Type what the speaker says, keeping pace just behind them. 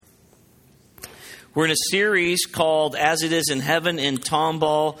We're in a series called As It Is in Heaven in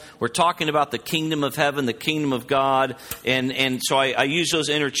Tomball. We're talking about the kingdom of heaven, the kingdom of God. And so I use those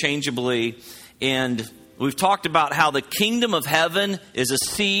interchangeably. And we've talked about how the kingdom of heaven is a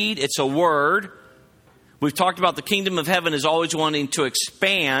seed. It's a word. We've talked about the kingdom of heaven is always wanting to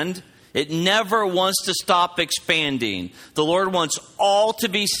expand. It never wants to stop expanding. The Lord wants all to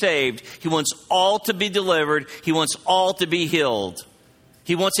be saved. He wants all to be delivered. He wants all to be healed.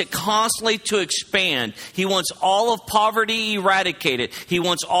 He wants it constantly to expand. He wants all of poverty eradicated. He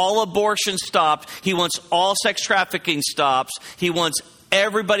wants all abortion stopped. He wants all sex trafficking stopped. He wants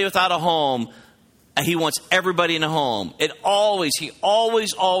everybody without a home. He wants everybody in a home. He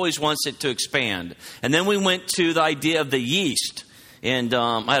always wants it to expand. And then we went to the idea of the yeast. And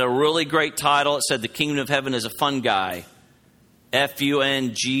I had a really great title. It said the kingdom of heaven is a fun guy. Fungi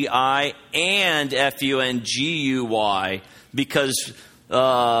and Fungui. Because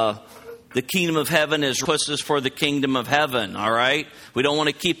the kingdom of heaven is pushes for the kingdom of heaven. All right, we don't want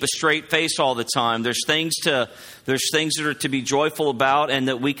to keep a straight face all the time. There's things that are to be joyful about, and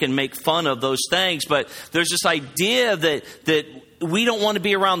that we can make fun of those things. But there's this idea that we don't want to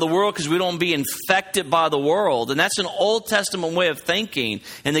be around the world because we don't want to be infected by the world, and that's an Old Testament way of thinking.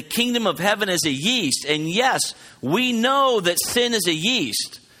 And the kingdom of heaven is a yeast, and yes, we know that sin is a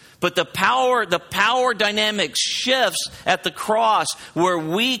yeast. But the power dynamic shifts at the cross where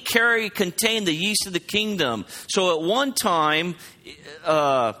we contain the yeast of the kingdom. So at one time,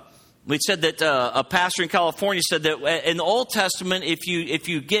 we said that a pastor in California said that in the Old Testament, if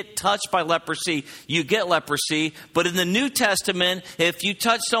you get touched by leprosy, you get leprosy. But in the New Testament, if you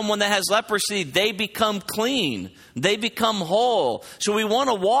touch someone that has leprosy, they become clean. They become whole. So we want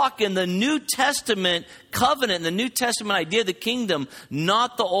to walk in the New Testament covenant, the New Testament idea of the kingdom,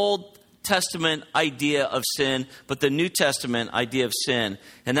 not the Old Testament idea of sin, but the New Testament idea of sin.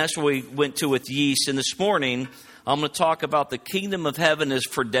 And that's what we went to with yeast. And this morning, I'm going to talk about the kingdom of heaven is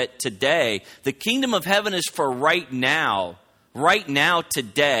for today. The kingdom of heaven is for right now,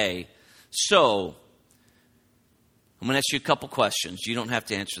 today. So, I'm going to ask you a couple questions. You don't have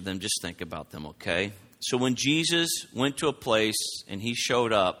to answer them. Just think about them, okay? So when Jesus went to a place and he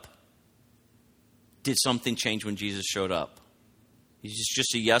showed up, did something change when Jesus showed up? It's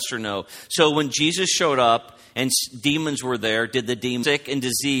just a yes or no. So when Jesus showed up and demons were there, did the demons, sick and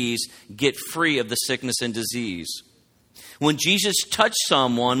disease, get free of the sickness and disease? When Jesus touched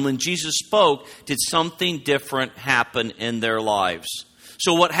someone, when Jesus spoke, did something different happen in their lives?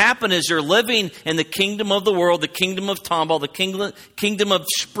 So what happened is they're living in the kingdom of the world, the kingdom of Tomball, the kingdom of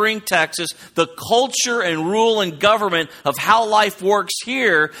Spring, Texas, the culture and rule and government of how life works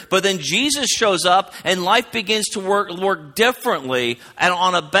here. But then Jesus shows up and life begins to work differently and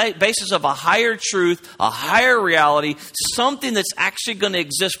on a basis of a higher truth, a higher reality, something that's actually going to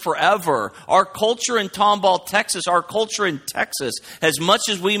exist forever. Our culture in Tomball, Texas, our culture in Texas, as much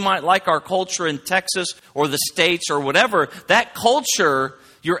as we might like our culture in Texas or the States or whatever, that culture,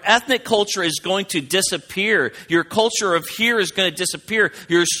 your ethnic culture is going to disappear. Your culture of here is going to disappear.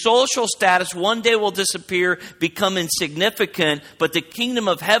 Your social status one day will disappear, become insignificant, but the kingdom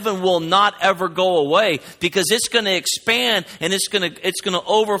of heaven will not ever go away because it's going to expand and it's going to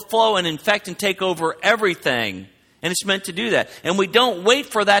overflow and infect and take over everything. And it's meant to do that. And we don't wait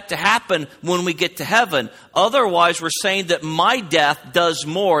for that to happen when we get to heaven. Otherwise, we're saying that my death does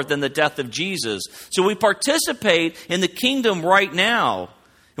more than the death of Jesus. So we participate in the kingdom right now.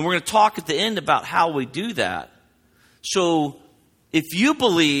 And we're going to talk at the end about how we do that. So if you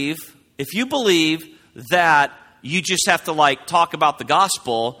believe that you just have to talk about the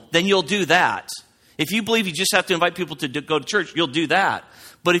gospel, then you'll do that. If you believe you just have to invite people to go to church, you'll do that.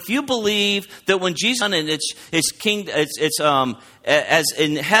 But if you believe that when Jesus and it's as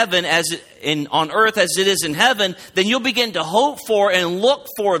in heaven on earth as it is in heaven, then you'll begin to hope for and look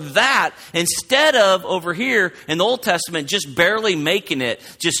for that instead of over here in the Old Testament just barely making it,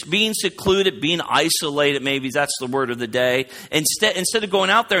 just being secluded, being isolated. Maybe that's the word of the day. Instead of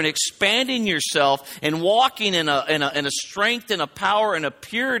going out there and expanding yourself and walking in a strength and a power and a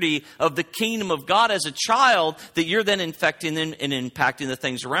purity of the kingdom of God as a child, that you're then infecting and impacting the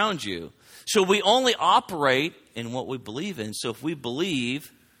things around you. So we only operate in what we believe in. So if we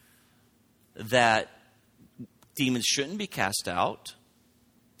believe that demons shouldn't be cast out,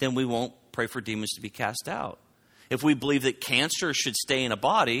 then we won't pray for demons to be cast out. If we believe that cancer should stay in a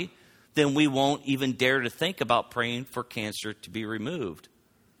body, then we won't even dare to think about praying for cancer to be removed.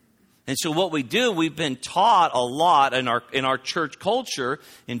 And so what we do, we've been taught a lot in our church culture,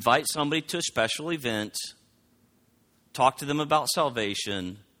 invite somebody to a special event, talk to them about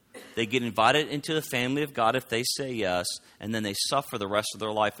salvation, They get invited into the family of God if they say yes, and then they suffer the rest of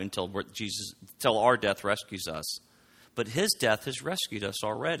their life until our death rescues us. But his death has rescued us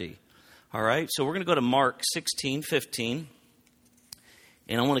already. All right, so we're going to go to Mark 16:15.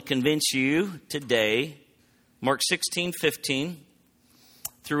 And I want to convince you today, Mark 16:15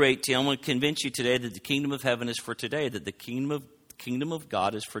 through 18, I want to convince you today that the kingdom of heaven is for today, that the kingdom of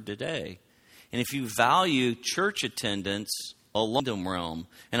God is for today. And if you value church attendance alone in the realm,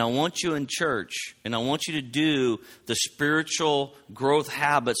 and I want you in church, and I want you to do the spiritual growth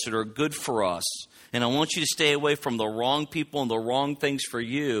habits that are good for us, and I want you to stay away from the wrong people and the wrong things for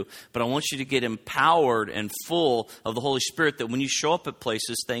you, but I want you to get empowered and full of the Holy Spirit that when you show up at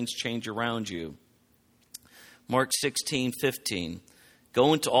places, things change around you. Mark 16:15.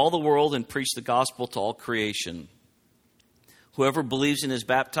 Go into all the world and preach the gospel to all creation. Whoever believes and is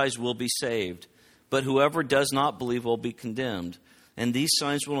baptized will be saved, but whoever does not believe will be condemned. And these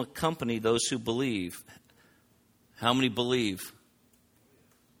signs will accompany those who believe. How many believe?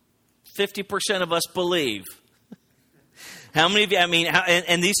 50% of us believe. How many of you,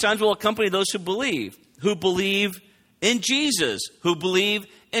 and these signs will accompany those who believe in Jesus, who believe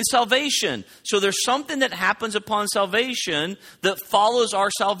in salvation. So there's something that happens upon salvation that follows our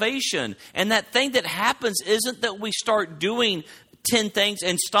salvation. And that thing that happens isn't that we start doing 10 things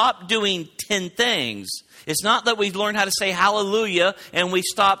and stop doing 10 things. It's not that we learn how to say hallelujah and we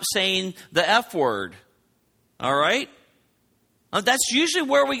stop saying the F word. All right? That's usually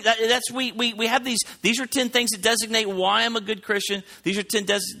where we have these are 10 things that designate why I'm a good Christian. These are 10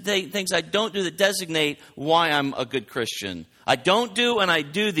 things I don't do that designate why I'm a good Christian. I don't do and I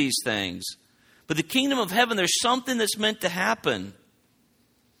do these things. But the kingdom of heaven, there's something that's meant to happen.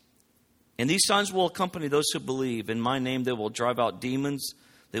 And these signs will accompany those who believe. In my name they will drive out demons.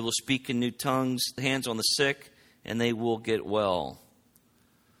 They will speak in new tongues, hands on the sick, and they will get well.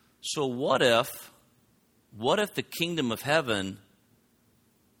 So what if the kingdom of heaven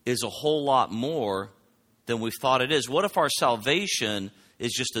is a whole lot more than we thought it is? What if our salvation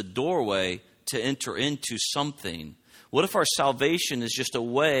is just a doorway to enter into something? What if our salvation is just a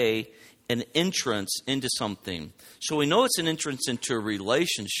way, an entrance into something? So we know it's an entrance into a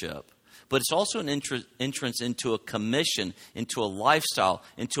relationship, but it's also an entrance into a commission, into a lifestyle,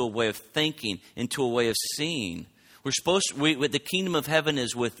 into a way of thinking, into a way of seeing. The kingdom of heaven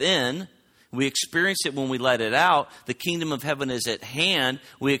is within. We experience it when we let it out. The kingdom of heaven is at hand.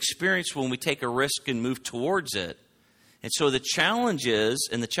 We experience when we take a risk and move towards it. And so the challenge is,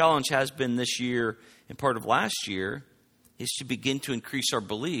 and the challenge has been this year and part of last year, is to begin to increase our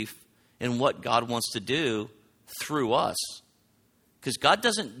belief in what God wants to do through us. Because God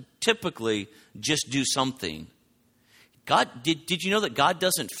doesn't typically just do something. Did you know that God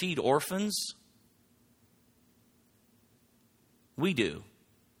doesn't feed orphans? We do.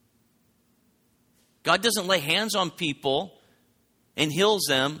 God doesn't lay hands on people and heals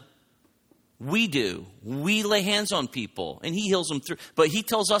them. We do. We lay hands on people and he heals them through. But he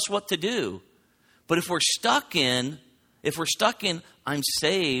tells us what to do. But if we're stuck in, I'm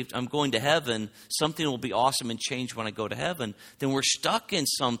saved, I'm going to heaven, something will be awesome and change when I go to heaven, then we're stuck in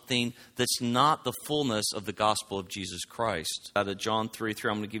something that's not the fullness of the gospel of Jesus Christ. Out of John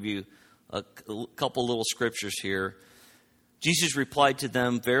 3:3, I'm going to give you a couple little scriptures here. Jesus replied to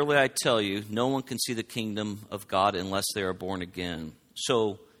them, "Verily I tell you, no one can see the kingdom of God unless they are born again."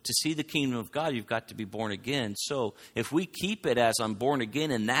 So to see the kingdom of God, you've got to be born again. So if we keep it as I'm born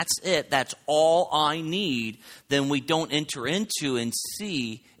again and that's it, that's all I need, then we don't enter into and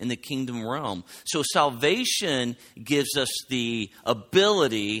see in the kingdom realm. So salvation gives us the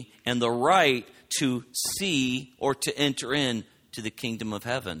ability and the right to see or to enter into the kingdom of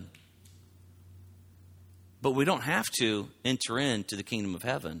heaven. But we don't have to enter into the kingdom of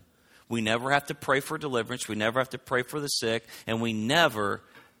heaven. We never have to pray for deliverance. We never have to pray for the sick. And we never,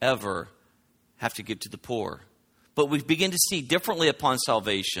 ever have to give to the poor. But we begin to see differently upon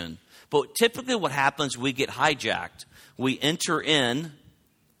salvation. But typically what happens, we get hijacked. We enter into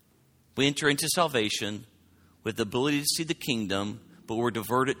salvation with the ability to see the kingdom, but we're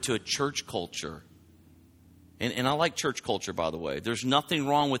diverted to a church culture. And I like church culture, by the way. There's nothing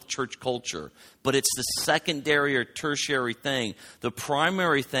wrong with church culture, but it's the secondary or tertiary thing. The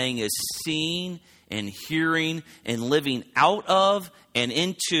primary thing is seeing and hearing and living out of and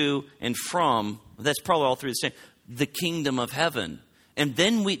into and from, that's probably all three the same, the kingdom of heaven. And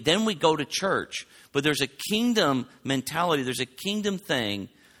then we go to church. But there's a kingdom mentality, there's a kingdom thing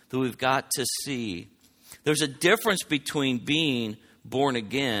that we've got to see. There's a difference between being born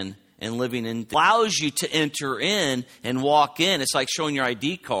again and living in, allows you to enter in and walk in. It's like showing your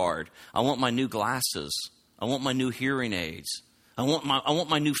ID card. I want my new glasses. I want my new hearing aids. I want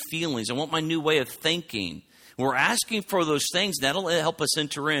my new feelings. I want my new way of thinking. We're asking for those things. That'll help us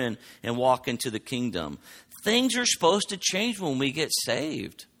enter in and walk into the kingdom. Things are supposed to change when we get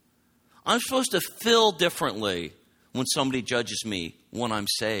saved. I'm supposed to feel differently when somebody judges me when I'm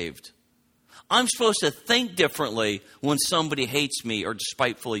saved. I'm supposed to think differently when somebody hates me or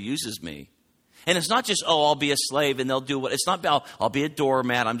despitefully uses me. And it's not just, I'll be a slave and they'll do what. It's not about, I'll be a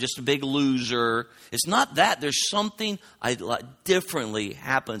doormat. I'm just a big loser. It's not that. There's something differently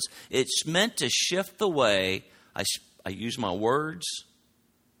happens. It's meant to shift the way I use my words.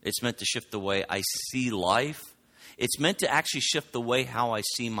 It's meant to shift the way I see life. It's meant to actually shift the way how I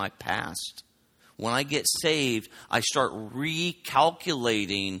see my past. When I get saved, I start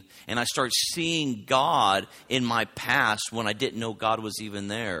recalculating and I start seeing God in my past when I didn't know God was even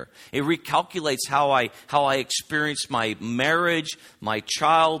there. It recalculates how I experience my marriage, my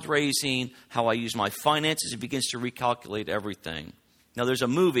child raising, how I use my finances. It begins to recalculate everything. Now, there's a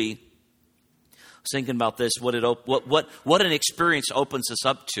movie. I was thinking about this. What an experience opens us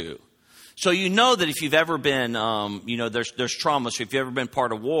up to. So you know that if you've ever been, there's trauma. So if you've ever been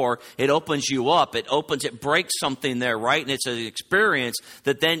part of war, it opens you up. It breaks something there, right? And it's an experience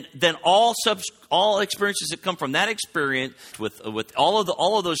that then all experiences that come from that experience with all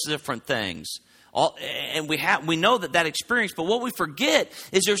of those different things. And we know that experience. But what we forget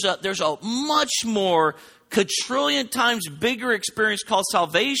is there's a much more quadrillion times bigger experience called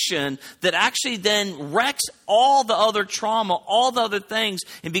salvation that actually then wrecks all the other trauma, all the other things,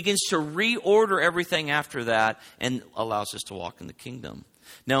 and begins to reorder everything after that and allows us to walk in the kingdom.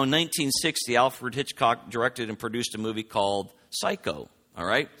 Now, in 1960, Alfred Hitchcock directed and produced a movie called Psycho, all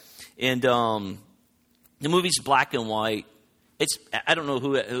right? And the movie's black and white. I don't know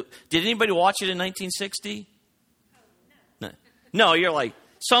who did anybody watch it in 1960? No, you're like,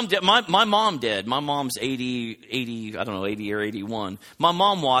 some did. My mom did. My mom's 80, I don't know, 80 or 81. My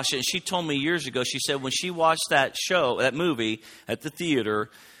mom watched it, and she told me years ago, she said when she watched that movie at the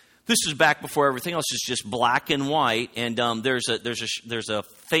theater, this was back before everything else was just black and white, and there's a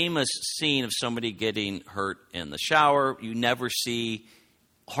famous scene of somebody getting hurt in the shower. You never see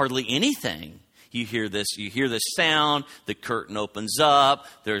hardly anything. You hear this sound, the curtain opens up,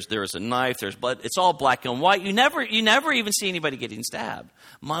 there's a knife, there's blood. It's all black and white. You never even see anybody getting stabbed.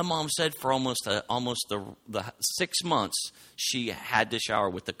 My mom said for almost the 6 months she had to shower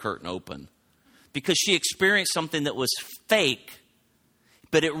with the curtain open because she experienced something that was fake,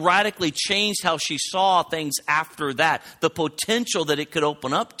 but it radically changed how she saw things after that, the potential that it could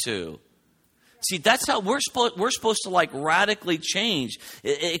open up to. See, that's how we're supposed to radically change.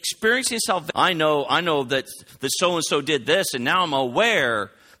 Experiencing salvation. I know that so-and-so did this and now I'm aware.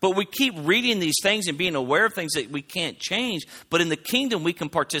 But we keep reading these things and being aware of things that we can't change. But in the kingdom, we can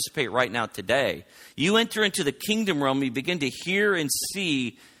participate right now today. You enter into the kingdom realm, you begin to hear and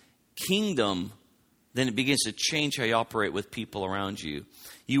see kingdom, then it begins to change how you operate with people around you.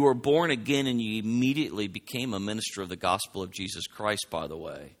 You were born again and you immediately became a minister of the gospel of Jesus Christ, by the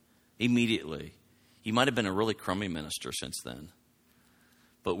way. Immediately. You might have been a really crummy minister since then.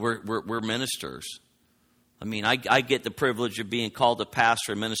 But we're ministers. I mean, I get the privilege of being called a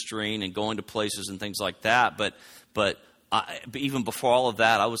pastor and ministering and going to places and things like that. But even before all of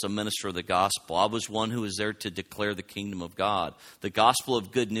that, I was a minister of the gospel. I was one who was there to declare the kingdom of God. The gospel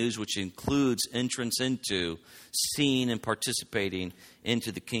of good news, which includes entrance into, seeing and participating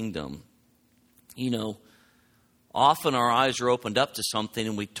into the kingdom. You know, often our eyes are opened up to something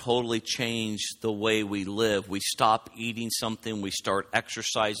and we totally change the way we live. We stop eating something. We start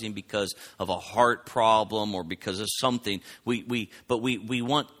exercising because of a heart problem or because of something. But we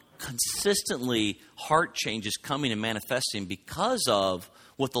want consistently heart changes coming and manifesting because of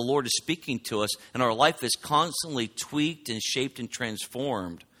what the Lord is speaking to us. And our life is constantly tweaked and shaped and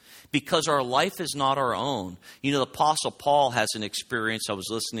transformed because our life is not our own. You know, the Apostle Paul has an experience. I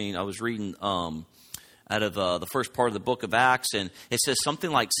was reading out of the first part of the book of Acts, and it says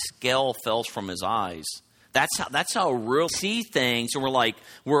something like scale fell from his eyes. That's how real see things, and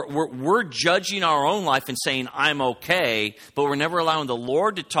we're judging our own life and saying I'm okay, but we're never allowing the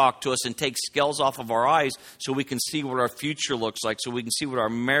Lord to talk to us and take scales off of our eyes so we can see what our future looks like, so we can see what our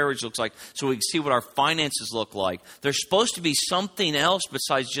marriage looks like, so we can see what our finances look like. There's supposed to be something else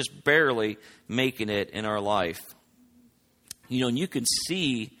besides just barely making it in our life. You know, and you can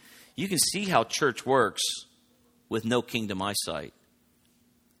see how church works with no kingdom eyesight.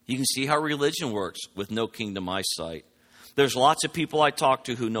 You can see how religion works with no kingdom eyesight. There's lots of people I talk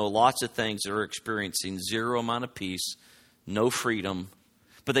to who know lots of things that are experiencing zero amount of peace, no freedom.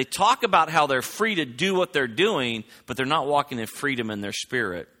 But they talk about how they're free to do what they're doing, but they're not walking in freedom in their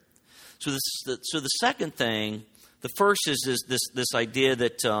spirit. So the second thing The first is this idea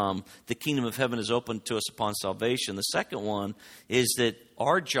that the kingdom of heaven is open to us upon salvation. The second one is that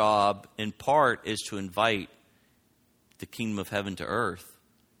our job, in part, is to invite the kingdom of heaven to earth.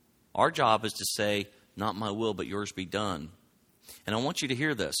 Our job is to say, not my will, but yours be done. And I want you to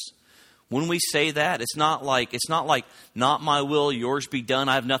hear this. When we say that, it's not like, not my will, yours be done.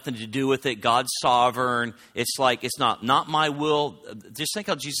 I have nothing to do with it. God's sovereign. It's like, it's not my will. Just think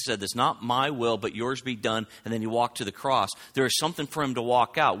how Jesus said this, not my will, but yours be done. And then he walked to the cross. There is something for him to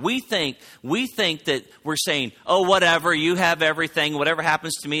walk out. We think that we're saying, oh, whatever, you have everything. Whatever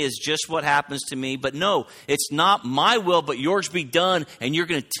happens to me is just what happens to me. But no, it's not my will, but yours be done. And you're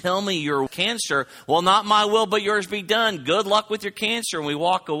going to tell me you're cancer. Well, not my will, but yours be done. Good luck with your cancer. And we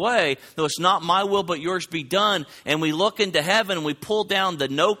walk away. So it's not my will, but yours be done. And we look into heaven and we pull down the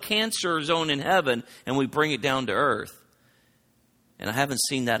no cancer zone in heaven and we bring it down to earth. And I haven't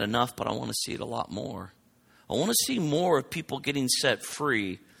seen that enough, but I want to see it a lot more. I want to see more of people getting set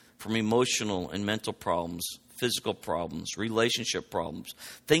free from emotional and mental problems, physical problems, relationship problems,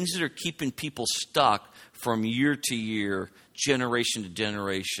 things that are keeping people stuck from year to year, generation to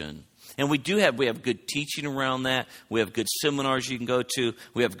generation. And we have good teaching around that. We have good seminars you can go to.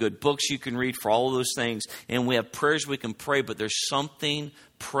 We have good books you can read for all of those things. And we have prayers we can pray. But there's something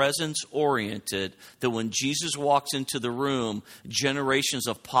presence-oriented that when Jesus walks into the room, generations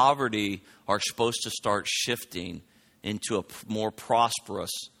of poverty are supposed to start shifting into a more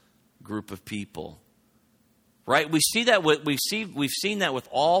prosperous group of people. Right? We've seen that with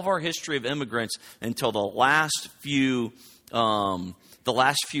all of our history of immigrants until the last few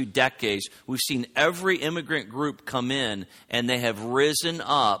decades. We've seen every immigrant group come in and they have risen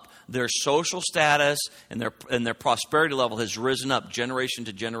up. Their social status and their prosperity level has risen up generation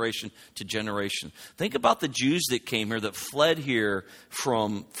to generation to generation. Think about the Jews that came here, that fled here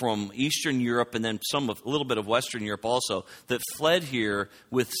from Eastern Europe, and then a little bit of Western Europe also, that fled here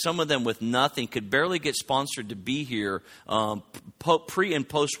with some of them with nothing, could barely get sponsored to be here pre and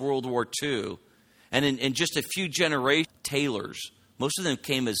post World War II. And in just a few generations, tailors. Most of them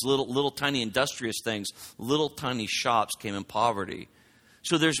came as little tiny industrious things. Little tiny shops came in poverty.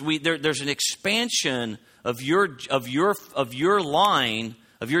 So there's an expansion of your line,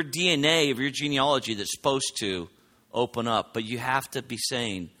 of your DNA, of your genealogy that's supposed to open up. But you have to be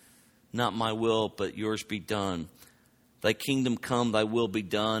saying, not my will, but yours be done. Thy kingdom come, thy will be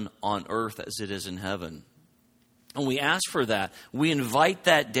done on earth as it is in heaven. And we ask for that. We invite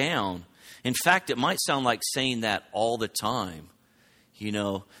that down. In fact, it might sound like saying that all the time. You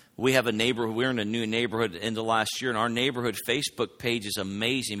know, we have a neighborhood. We're in a new neighborhood in the last year, and our neighborhood Facebook page is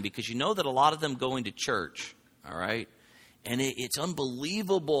amazing because you know that a lot of them go into church, all right? And it's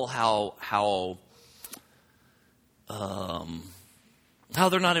unbelievable how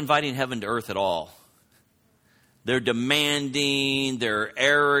they're not inviting heaven to earth at all. They're demanding, they're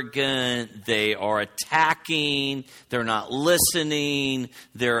arrogant, they are attacking, they're not listening,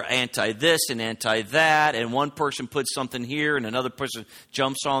 they're anti-this and anti-that, and one person puts something here and another person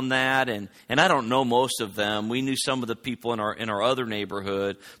jumps on that, and I don't know most of them. We knew some of the people in our other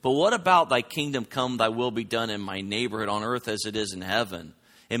neighborhood. But what about thy kingdom come, thy will be done in my neighborhood on earth as it is in heaven,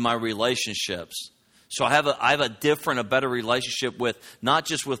 in my relationships? So I have a better relationship with, not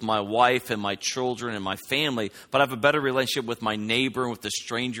just with my wife and my children and my family, but I have a better relationship with my neighbor and with the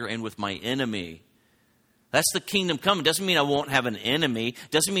stranger and with my enemy. That's the kingdom coming. Doesn't mean I won't have an enemy.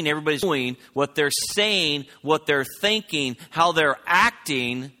 Doesn't mean everybody's doing what they're saying, what they're thinking, how they're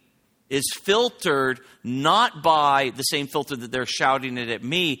acting is filtered not by the same filter that they're shouting it at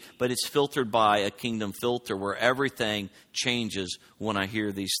me, but it's filtered by a kingdom filter where everything changes when I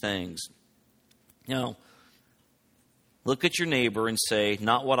hear these things. Now, look at your neighbor and say,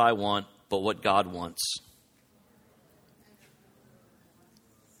 not what I want, but what God wants.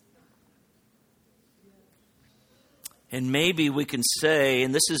 And maybe we can say,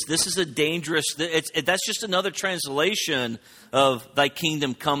 and this is a dangerous, that's just another translation of thy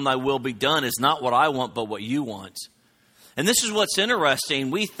kingdom come, thy will be done, is not what I want, but what you want. And this is what's interesting.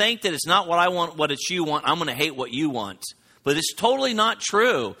 We think that it's not what I want, what it's you want. I'm going to hate what you want. But it's totally not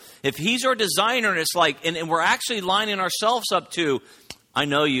true. If he's our designer, and it's like, and we're actually lining ourselves up to, I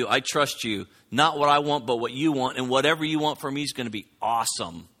know you, I trust you, not what I want, but what you want, and whatever you want from me is going to be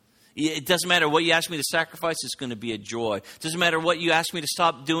awesome. It doesn't matter what you ask me to sacrifice, it's going to be a joy. It doesn't matter what you ask me to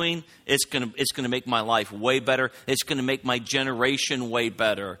stop doing, it's going to make my life way better. It's going to make my generation way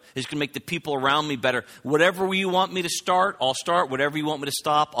better. It's going to make the people around me better. Whatever you want me to start, I'll start. Whatever you want me to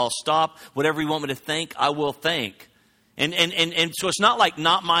stop, I'll stop. Whatever you want me to think, I will think. And so it's not like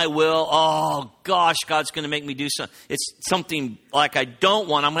not my will. Oh, gosh, God's going to make me do something. It's something like I don't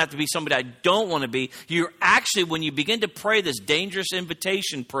want. I'm going to have to be somebody I don't want to be. You're actually, when you begin to pray this dangerous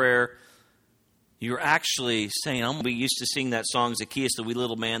invitation prayer, you're actually saying, we used to sing that song, Zacchaeus, the wee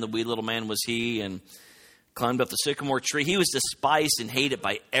little man was he, and climbed up the sycamore tree. He was despised and hated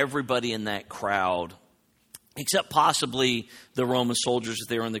by everybody in that crowd, except possibly the Roman soldiers if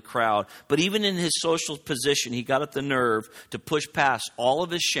they were in the crowd. But even in his social position, he got up the nerve to push past all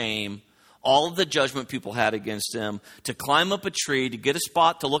of his shame, all of the judgment people had against him, to climb up a tree, to get a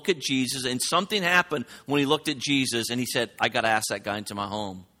spot to look at Jesus. And something happened when he looked at Jesus and he said, I got to ask that guy into my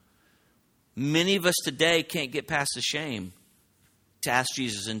home. Many of us today can't get past the shame to ask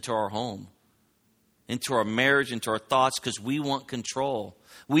Jesus into our home, into our marriage, into our thoughts, because we want control.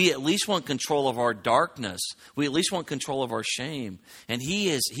 We at least want control of our darkness. We at least want control of our shame. And he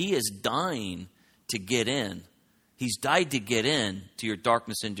is dying to get in. He's died to get in to your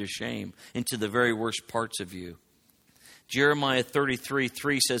darkness and your shame, into the very worst parts of you. Jeremiah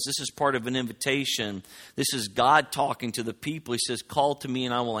 33:3 says this is part of an invitation. This is God talking to the people. He says, call to me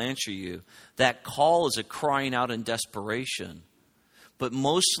and I will answer you. That call is a crying out in desperation. But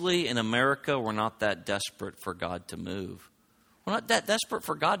mostly in America, we're not that desperate for God to move. We're not that desperate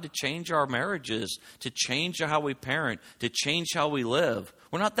for God to change our marriages, to change how we parent, to change how we live.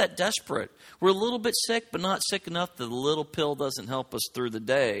 We're not that desperate. We're a little bit sick, but not sick enough that a little pill doesn't help us through the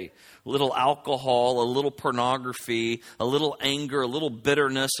day. A little alcohol, a little pornography, a little anger, a little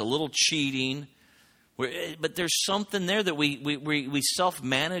bitterness, a little cheating. But there's something there that we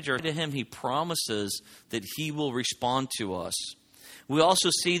self-manage to Him. He promises that He will respond to us. We also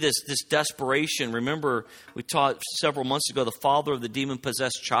see this desperation. Remember, we taught several months ago, the father of the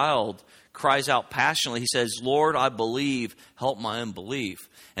demon-possessed child cries out passionately. He says, Lord, I believe, help my unbelief.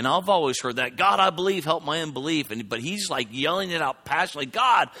 And I've always heard that, God, I believe, help my unbelief. But he's like yelling it out passionately,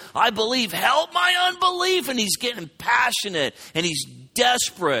 God, I believe, help my unbelief. And he's getting passionate and he's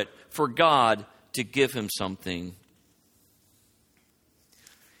desperate for God to give him something.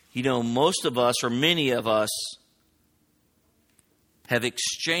 You know, most of us, or many of us, have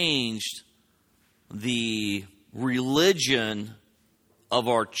exchanged the religion of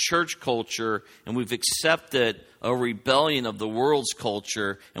our church culture, and we've accepted a rebellion of the world's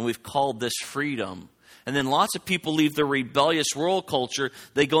culture, and we've called this freedom. And then lots of people leave the rebellious world culture,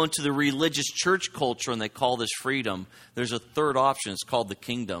 they go into the religious church culture, and they call this freedom. There's a third option. It's called the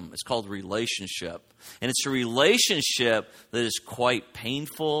kingdom. It's called relationship. And it's a relationship that is quite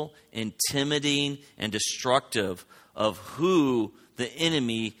painful, intimidating, and destructive of who the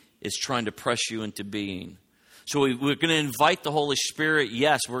enemy is trying to press you into being. So we're going to invite the Holy Spirit.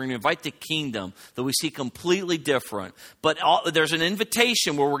 Yes, we're going to invite the kingdom that we see completely different. But there's an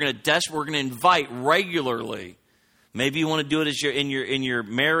invitation where we're going to invite regularly. Maybe you want to do it as in your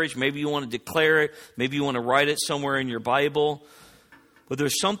marriage. Maybe you want to declare it. Maybe you want to write it somewhere in your Bible. But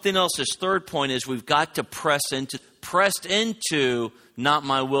there's something else. This third point is we've got to pressed into not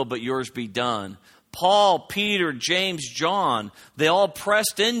my will but yours be done. Paul, Peter, James, John, they all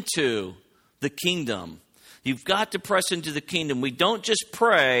pressed into the kingdom. You've got to press into the kingdom. We don't just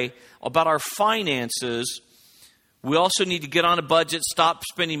pray about our finances. We also need to get on a budget, stop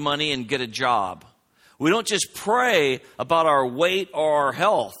spending money, and get a job. We don't just pray about our weight or our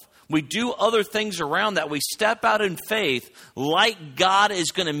health. We do other things around that. We step out in faith like God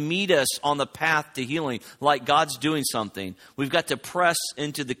is going to meet us on the path to healing, like God's doing something. We've got to press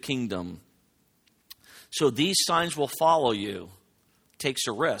into the kingdom. So these signs will follow you. Takes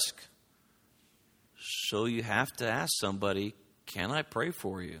a risk. So you have to ask somebody, can I pray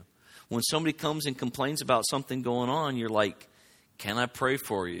for you? When somebody comes and complains about something going on, you're like, can I pray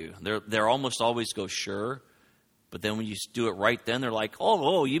for you? They're almost always go, sure. But then when you do it right then, they're like,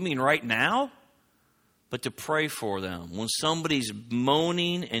 oh, you mean right now? But to pray for them. When somebody's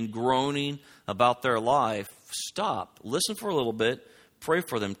moaning and groaning about their life, stop. Listen for a little bit. Pray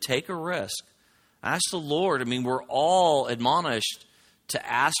for them. Take a risk. Ask the Lord. I mean, we're all admonished to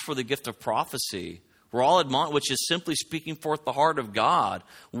ask for the gift of prophecy. We're all admonished, which is simply speaking forth the heart of God.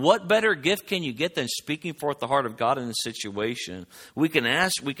 What better gift can you get than speaking forth the heart of God in a situation? We can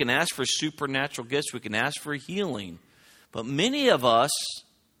ask for supernatural gifts. We can ask for healing. But many of us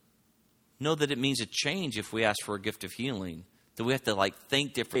know that it means a change if we ask for a gift of healing. That we have to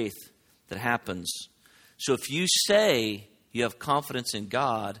think different faith that happens. So if you say you have confidence in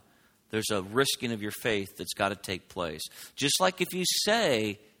God, there's a risking of your faith that's got to take place. Just like if you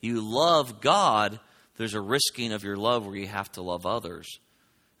say you love God, there's a risking of your love where you have to love others.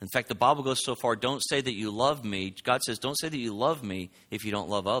 In fact, the Bible goes so far, don't say that you love me. God says, don't say that you love me if you don't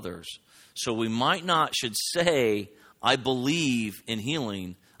love others. So we should say, I believe in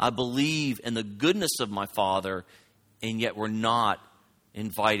healing. I believe in the goodness of my Father, and yet we're not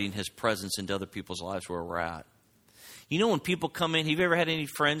inviting his presence into other people's lives where we're at. You know, when people come in, have you ever had any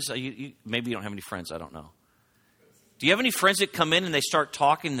friends? Maybe you don't have any friends, I don't know. Do you have any friends that come in and they start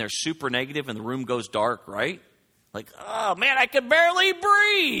talking and they're super negative and the room goes dark, right? Like, oh man, I can barely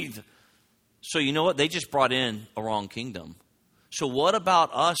breathe. So you know what? They just brought in a wrong kingdom. So what about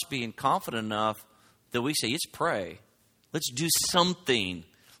us being confident enough that we say, let's pray. Let's do something.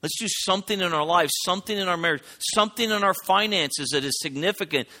 Let's do something in our lives, something in our marriage, something in our finances that is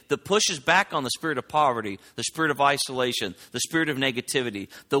significant, that pushes back on the spirit of poverty, the spirit of isolation, the spirit of negativity,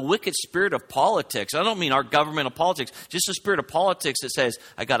 the wicked spirit of politics. I don't mean our governmental politics, just the spirit of politics that says,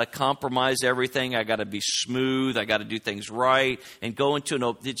 I got to compromise everything, I got to be smooth, I got to do things right, and go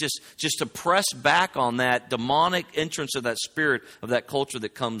into just to press back on that demonic entrance of that spirit of that culture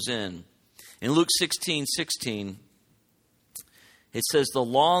that comes in. In Luke 16:16, it says, the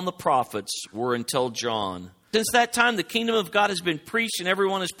law and the prophets were until John. Since that time, the kingdom of God has been preached and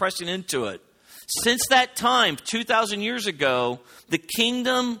everyone is pressing into it. Since that time, 2,000 years ago, the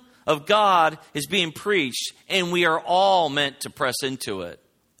kingdom of God is being preached and we are all meant to press into it.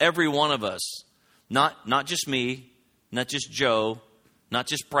 Every one of us. Not just me, not just Joe, not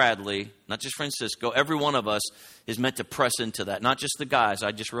just Bradley, not just Francisco. Every one of us is meant to press into that. Not just the guys.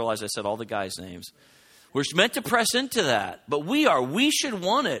 I just realized I said all the guys' names. We're meant to press into that. But we should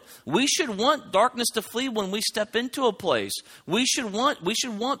want it. We should want darkness to flee when we step into a place. We should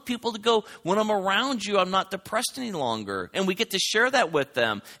want people to go, when I'm around you, I'm not depressed any longer. And we get to share that with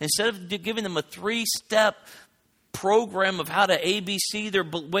them. Instead of giving them a 3-step program of how to ABC their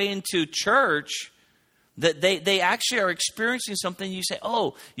way into church, that they actually are experiencing something. You say,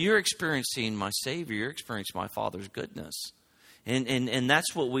 oh, you're experiencing my Savior. You're experiencing my Father's goodness. And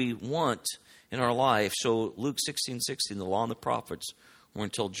that's what we want in our life. So Luke 16:16, the law and the prophets were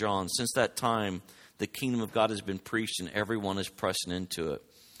until John. Since that time, the kingdom of God has been preached and everyone is pressing into it.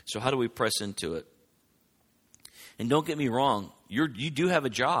 So how do we press into it? And don't get me wrong, you do have a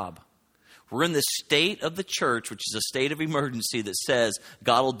job. We're in the state of the church, which is a state of emergency that says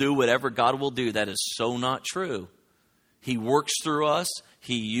God will do whatever God will do. That is so not true. He works through us.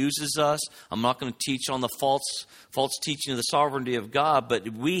 He uses us. I'm not going to teach on the false teaching of the sovereignty of God, but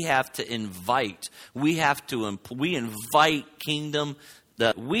we have to invite. We invite kingdom.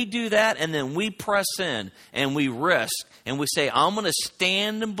 That we do that, and then we press in and we risk and we say, I'm going to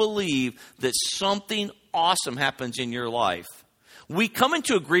stand and believe that something awesome happens in your life. We come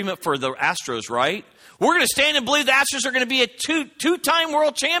into agreement for the Astros, right? We're going to stand and believe the Astros are going to be a two-time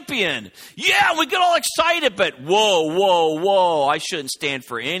world champion. Yeah, we get all excited, but whoa. I shouldn't stand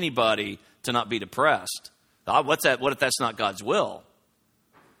for anybody to not be depressed. What's that? What if that's not God's will?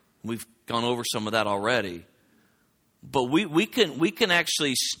 We've gone over some of that already. But we can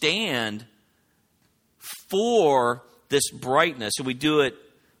actually stand for this brightness, and we do it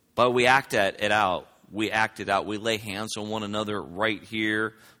by we act it out. We act it out. We lay hands on one another right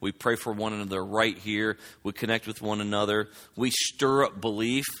here. We pray for one another right here. We connect with one another. We stir up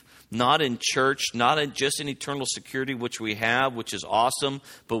belief, not in church, not in just in eternal security, which we have, which is awesome,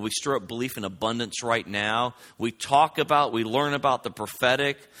 but we stir up belief in abundance right now. We learn about the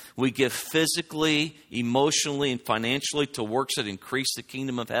prophetic. We give physically, emotionally, and financially to works that increase the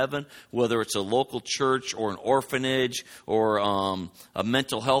kingdom of heaven, whether it's a local church or an orphanage or a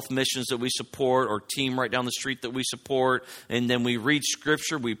mental health missions that we support or team right down the street that we support. And then we read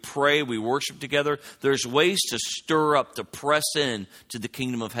scripture, we pray, we worship together. There's ways to stir up, to press in to the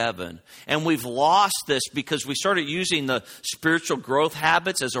kingdom of heaven. And we've lost this because we started using the spiritual growth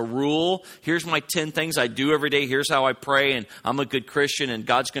habits as a rule. Here's my 10 things I do every day. Here's how I pray, and I'm a good Christian, and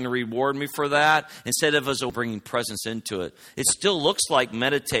God's going to reward me for that, instead of us bringing presence into it. It still looks like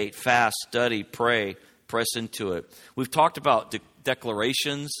meditate, fast, study, pray, press into it. We've talked about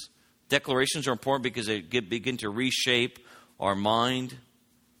declarations. Declarations are important because they begin to reshape our mind.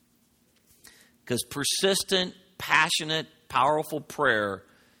 Because persistent, passionate, powerful prayer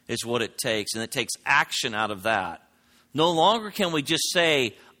is what it takes, and it takes action out of that. No longer can we just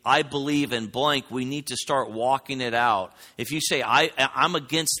say, I believe in blank. We need to start walking it out. If you say, I'm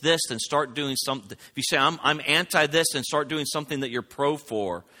against this, then start doing something. If you say, I'm anti this, then start doing something that you're pro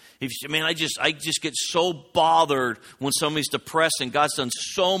for. If you say, man, I just get so bothered when somebody's depressed and God's done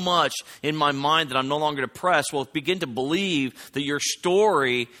so much in my mind that I'm no longer depressed. Well, begin to believe that your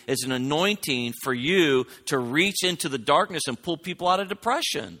story is an anointing for you to reach into the darkness and pull people out of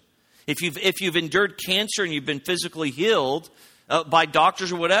depression. If you've endured cancer and you've been physically healed by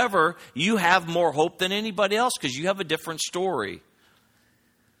doctors or whatever, you have more hope than anybody else because you have a different story.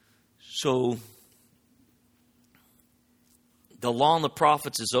 So The law and the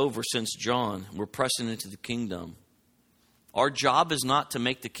prophets is over since John. We're pressing into the kingdom. Our job is not to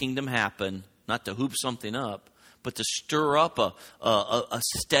make the kingdom happen, not to hoop something up, but to stir up a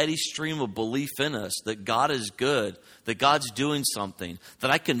steady stream of belief in us that God is good, that God's doing something,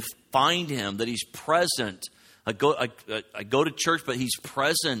 that I can find Him, that He's present. I go to church, but He's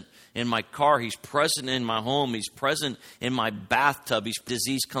present in my car. He's present in my home. He's present in my bathtub.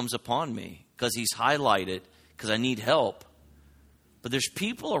 Disease comes upon me because He's highlighted, because I need help. But there's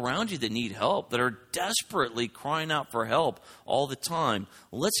people around you that need help, that are desperately crying out for help all the time.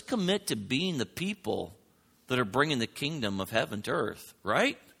 Let's commit to being the people that are bringing the kingdom of heaven to earth,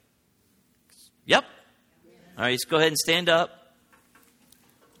 right? Yep. All right, let's go ahead and stand up.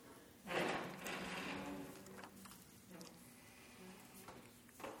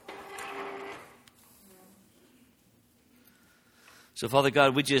 So, Father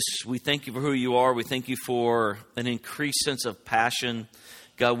God, we thank you for who you are. We thank you for an increased sense of passion.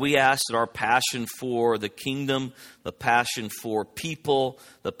 God, we ask that our passion for the kingdom, the passion for people,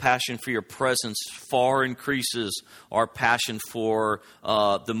 the passion for your presence far increases our passion for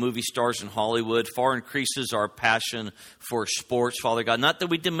the movie stars in Hollywood, far increases our passion for sports, Father God. Not that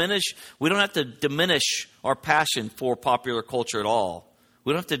we don't have to diminish our passion for popular culture at all.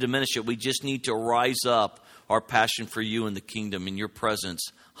 We don't have to diminish it. We just need to rise up our passion for you and the kingdom and your presence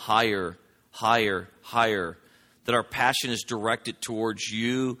higher, higher, higher. That our passion is directed towards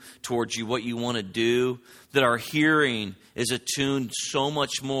you, what you want to do. That our hearing is attuned so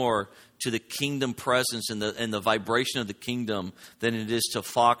much more to the kingdom presence and the vibration of the kingdom than it is to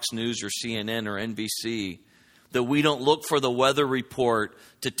Fox News or CNN or NBC. That we don't look for the weather report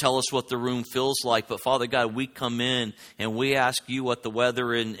to tell us what the room feels like. But Father God, we come in and we ask you what the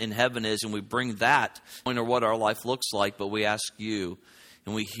weather in heaven is, and we bring that, or what our life looks like, but we ask you.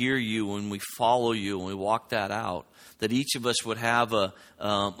 And we hear you and we follow you and we walk that out. That each of us would have a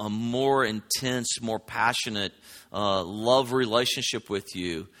more intense, more passionate love relationship with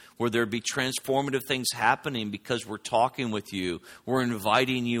you. Where there'd be transformative things happening because we're talking with you. We're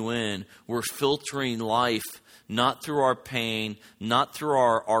inviting you in. We're filtering life, not through our pain, not through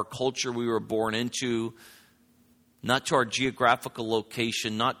our culture we were born into, not to our geographical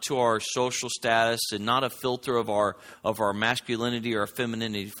location, not to our social status, and not a filter of our masculinity or our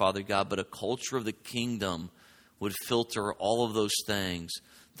femininity, Father God, but a culture of the kingdom would filter all of those things,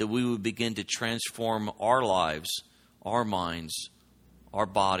 that we would begin to transform our lives, our minds, our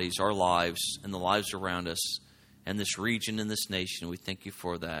bodies, our lives, and the lives around us, and this region and this nation. We thank you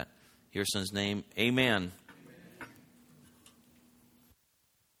for that. In your Son's name, amen.